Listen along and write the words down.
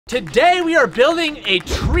Today we are building a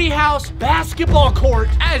treehouse basketball court.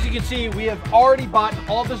 As you can see, we have already bought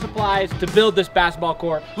all the supplies to build this basketball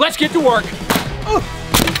court. Let's get to work. You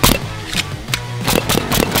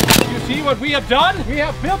see what we have done? We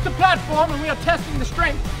have built the platform and we are testing the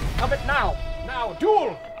strength of it now. Now,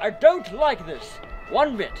 duel. I don't like this.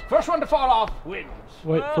 One bit. First one to fall off wins.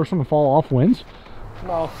 Wait, first one to fall off wins?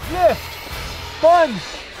 No. Lift, sponge,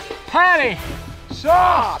 patty,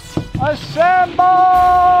 sauce, assemble!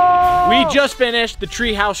 We just finished the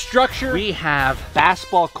treehouse structure. We have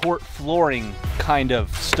basketball court flooring kind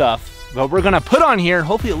of stuff, but we're gonna put on here.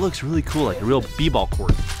 Hopefully it looks really cool, like a real b-ball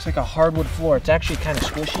court. It's like a hardwood floor. It's actually kind of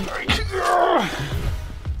squishy.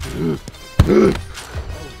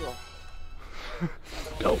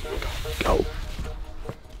 Go, go.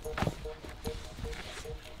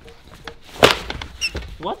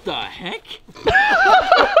 What the heck?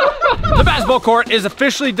 The basketball court is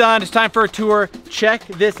officially done. It's time for a tour. Check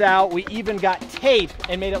this out. We even got tape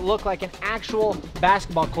and made it look like an actual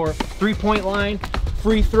basketball court. 3-point line,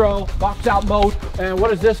 free throw, box out mode. And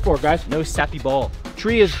what is this for, guys? No sappy ball.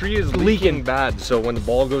 Tree is leaking bad, so when the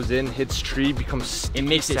ball goes in, hits tree, becomes It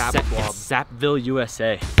makes it sap blob. Sapville,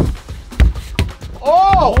 USA.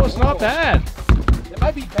 Oh, it's not bad. It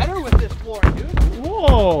might be better with this floor, dude.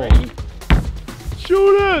 Whoa. Ready?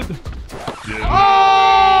 Shoot it. We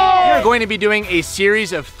are going to be doing a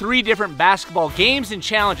series of 3 different basketball games and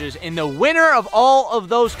challenges, and the winner of all of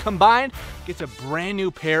those combined gets a brand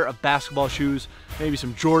new pair of basketball shoes, maybe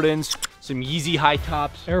some Jordans, some Yeezy high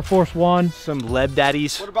tops, Air Force One. some Leb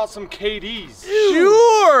Daddies. What about some KDs?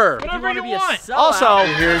 Sure! Whatever you want. Also,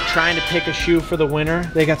 we're here trying to pick a shoe for the winner.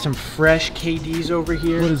 They got some fresh KDs over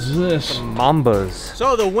here. What is this? Mambas.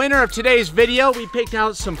 So the winner of today's video, we picked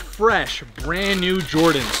out some fresh, brand new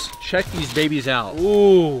Jordans. Check these babies out.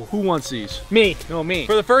 Ooh, who wants these? Me. No, me.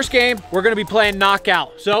 For the first game, we're gonna be playing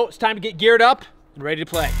knockout. So it's time to get geared up and ready to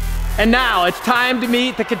play. And now it's time to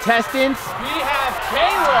meet the contestants. We have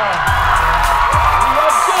Kayla. We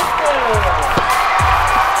have Justin.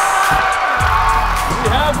 We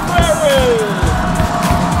have Mary.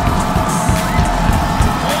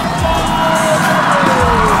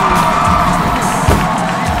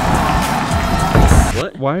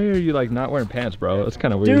 Why are you like not wearing pants, bro? That's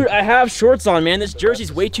kind of weird. Dude, I have shorts on, man. This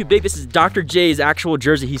jersey's way too big. This is Dr. J's actual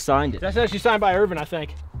jersey. He signed it. That's actually signed by Irvin, I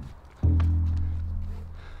think.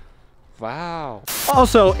 Wow.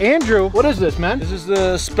 Also, Andrew, what is this, man? This is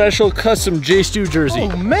the special custom J Stu jersey.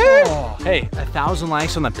 Oh, man! Hey, 1,000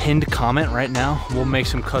 likes on the pinned comment right now. We'll make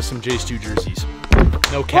some custom J Stu jerseys.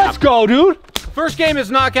 No cap. Let's go, dude. First game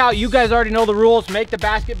is knockout. You guys already know the rules. Make the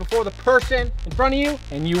basket before the person in front of you,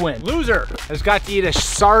 and you win. Loser has got to eat a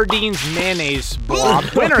sardines mayonnaise blob.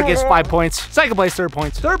 Winner gets 5 points. Second place, 3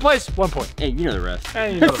 points. Third place, 1 point. Hey, you know the rest.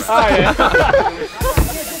 And you know the rest. Oh, yeah.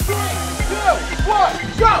 3, 2,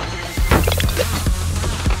 1, go!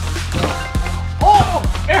 Oh!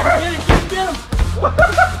 Aaron! Get him!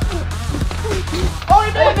 Oh,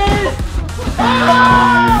 he made it!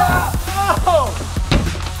 Ah! Oh!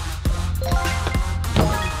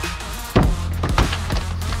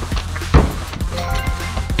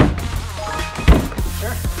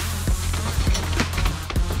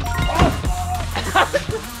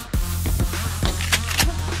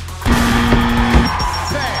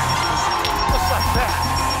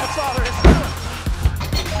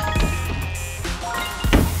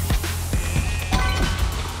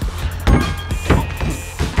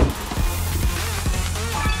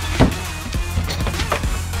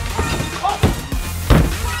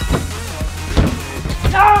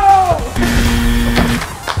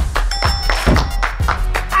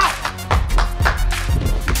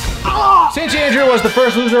 Since Andrew was the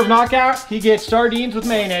first loser of knockout, he gets sardines with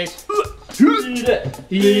mayonnaise. Eat it,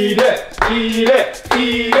 eat it, eat it,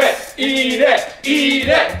 eat it, eat it, eat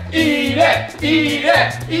it, eat it, eat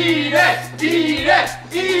it, eat it, eat it,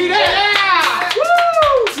 eat it. Yeah!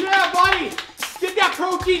 Woo! Yeah, buddy! Get that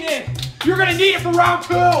protein in. You're gonna need it for round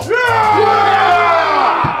 2. Yeah!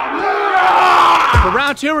 Yeah! For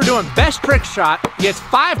round 2, we're doing best trick shot. He gets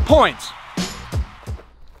 5 points.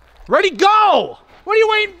 Ready, go! What are you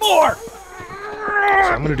waiting for?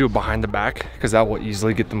 So I'm gonna do it behind the back because that will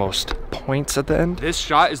easily get the most points at the end. This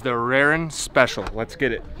shot is the Rarin special. Let's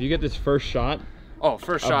get it. If you get this first shot, Oh,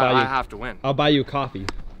 first shot, I have to win. I'll buy you coffee.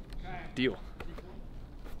 Deal.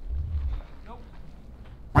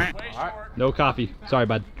 Right. No coffee. Sorry,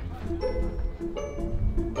 bud.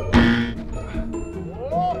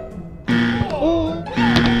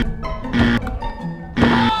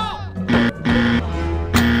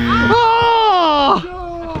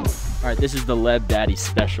 All right, this is the Leb Daddy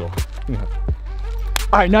special.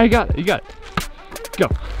 All right, now you got it. You got it. Go.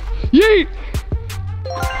 Yeet!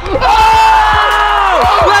 Oh!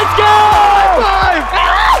 Let's go!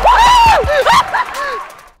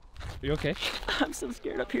 You okay? I'm so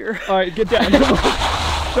scared up here. All right, get down.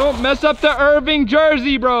 Don't mess up the Irving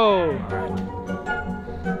jersey, bro.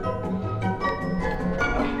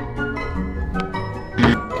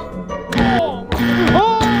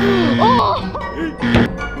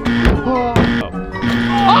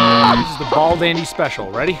 This is the Bald Andy special.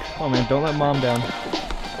 Ready? Oh man, don't let mom down.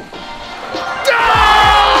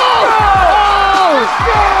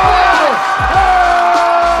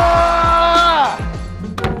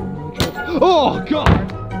 Oh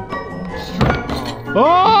god!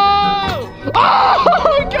 Oh!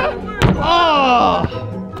 Oh god! Oh!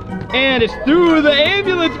 And it's through the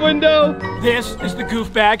ambulance window. This is the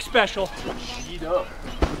goof bag special. Wow!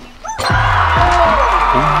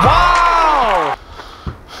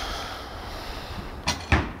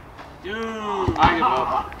 I give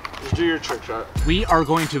up. Just do your trick shot. We are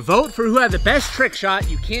going to vote for who had the best trick shot.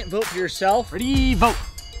 You can't vote for yourself. Ready, vote.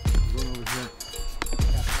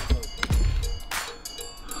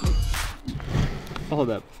 Hold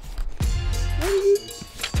up.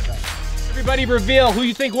 Everybody reveal who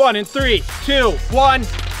you think won in 3, 2, 1. We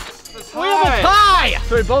have a tie!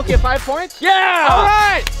 So we both get 5 points? Yeah! All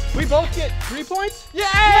right! We both get 3 points?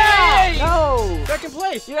 Yay! No! Second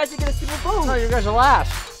place. You guys are gonna skip a vote. No, you guys are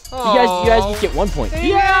last. You guys each get 1 point.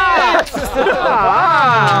 Yeah!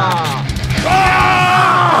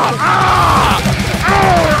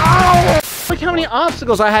 Look how many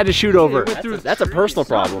obstacles I had to shoot over. That's a personal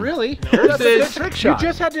problem. Really? That's a good trick shot. You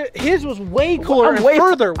just had to. His was way cooler I'm and way-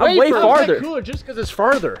 further. I'm way farther. It's cooler just because it's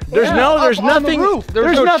farther. There's Yeah, there's up on the nothing. roof.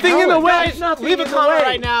 There's no nothing in the way. challenge. Leave a comment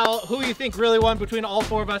right now who you think really won between all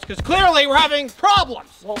 4 of us, because clearly we're having problems.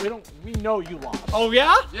 Well, we know you lost. Oh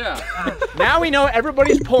yeah? Yeah. Now we know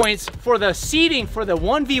everybody's points for the seeding for the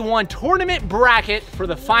 1v1 tournament bracket for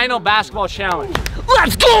the final basketball challenge.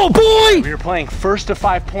 Let's go, boy! We are playing first to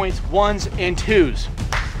 5 points, 1s and 2s.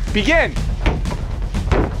 Begin.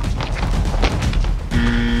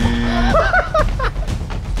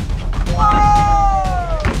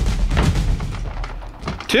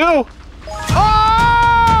 Two.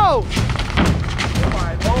 Oh!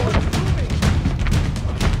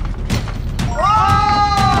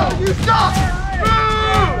 Oh! You suck! Boo!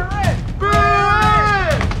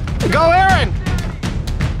 Boo! Go, Aaron!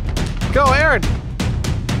 Go, Aaron!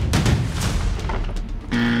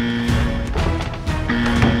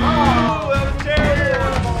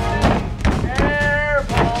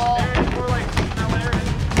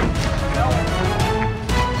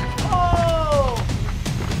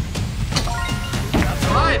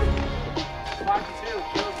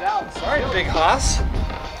 Big Haas.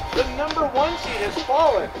 The number 1 seed has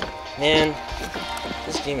fallen. Man,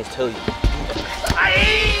 this game is totally.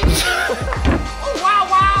 Oh, wow,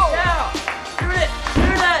 wow! Yeah! Shoot it!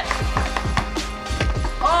 Shoot it!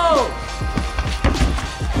 Oh!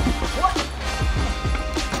 What?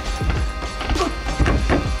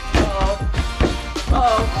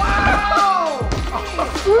 Oh! Wow!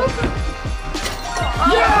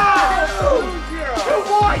 Yeah! Good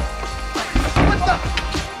boy! What the?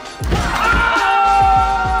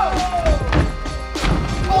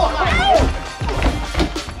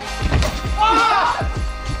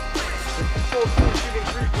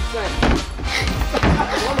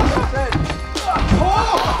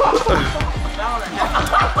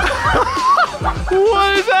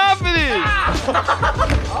 What is happening?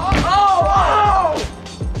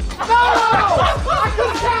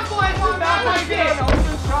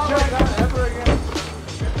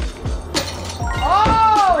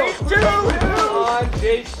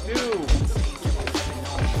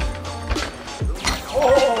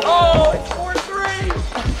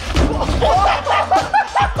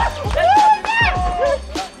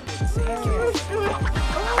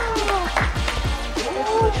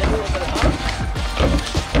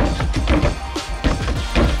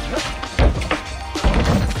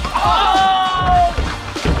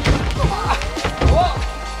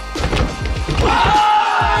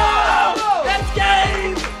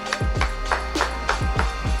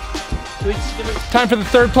 Time for the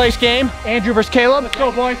 3rd place game. Andrew versus Caleb. Let's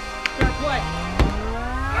go, boys. Fair play.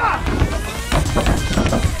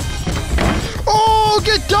 Oh,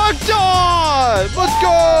 get dunked on! Let's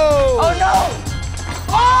go! Oh no!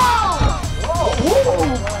 Oh!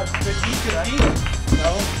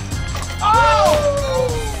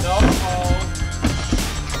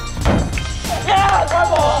 Yeah!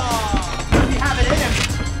 Come on! Does he have it in him?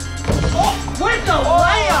 Oh! With the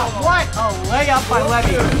layup! What a layup by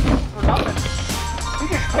Levy. For nothing. He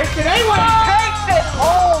just takes it anyway. Takes it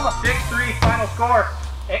home! 6-3 final score.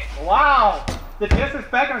 Wow. The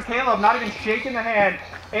disrespect on Caleb, not even shaking the hand.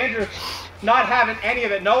 Andrew, not having any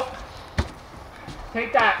of it. Nope.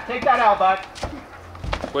 Take that out, bud.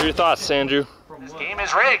 What are your thoughts, Andrew? This game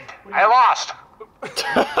is rigged. I lost. Let's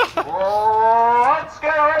get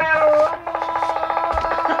ready to rumble.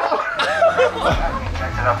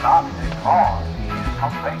 Checks it up top. Oh,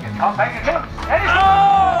 come bang it, shoot. And he's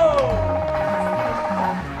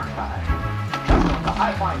the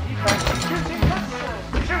high flying defense. He shoots. He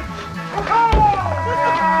shoots. Oh!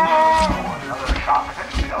 Another shot.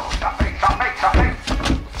 Shot fake.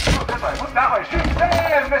 Move this way, move that way. Shoot.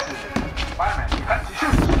 And misses. Fireman, he cuts, he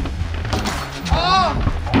shoots. Oh!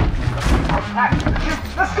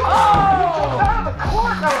 Let's go! Oh! Out of the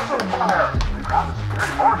court, that was so fire. The crowd is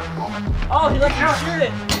very bored at the moment. Oh, he lets him shoot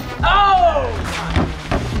it. Oh!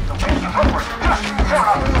 The wings are upward. Just short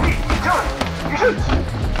off his feet. He shoots.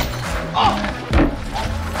 Oh!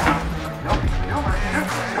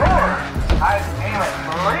 Scores. I aim at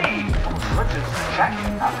 3. Switches to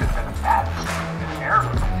checking. That could have been a bad error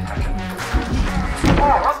of protection. Oh,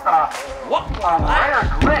 what a rare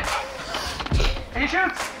glitch. He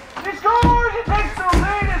shoots. He scores! He takes the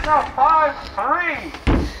lead! It's now 5-3!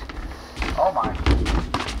 Oh my.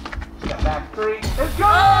 Step back 3. Let's go!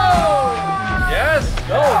 Yes!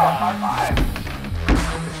 Go! 5-5.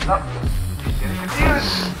 Oh, he's getting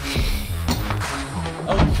confused.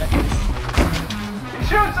 He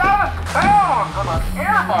shoots out of bounds with an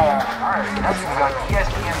air ball. Alright, that's going to be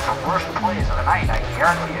ESPN's the worst plays of the night, I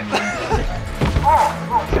guarantee it. Oh,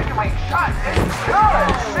 little chicken wing shot. It's good.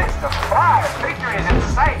 6-5. Victory is in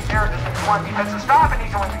sight. Aaron just needs one defensive stop and he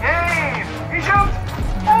can win the game. He shoots.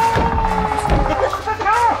 Oh, let's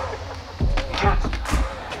go. He shoots.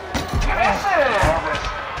 He misses.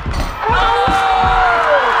 Oh!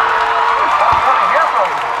 What a hear from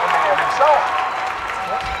himself.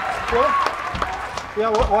 Yeah,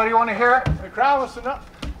 what do you want to hear? The crowd wants to know.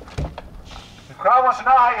 The crowd wants to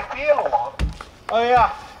know how you feel. Oh,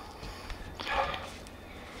 yeah.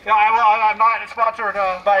 Yeah, I'm not sponsored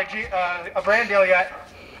by a brand deal yet.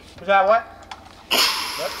 Is that what?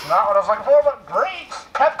 That's not what I was looking for, but great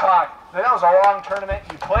pep talk. That was a long tournament.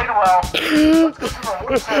 You played well. Let's go through the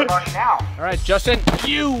award ceremony now. All right, Justin,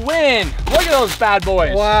 you win. Look at those bad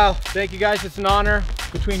boys. Wow. Thank you, guys. It's an honor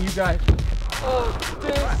between you guys.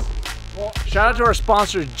 Shout out to our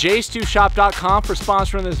sponsor, j2shop.com for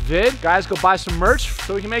sponsoring this vid. Guys, go buy some merch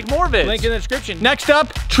so we can make more vids. Link in the description. Next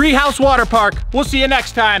up, Treehouse Water Park. We'll see you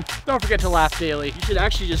next time. Don't forget to laugh daily. You should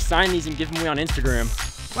actually just sign these and give them away on Instagram.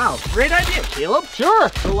 Wow, great idea, Caleb.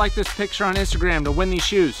 Sure. Go like this picture on Instagram to win these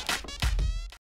shoes.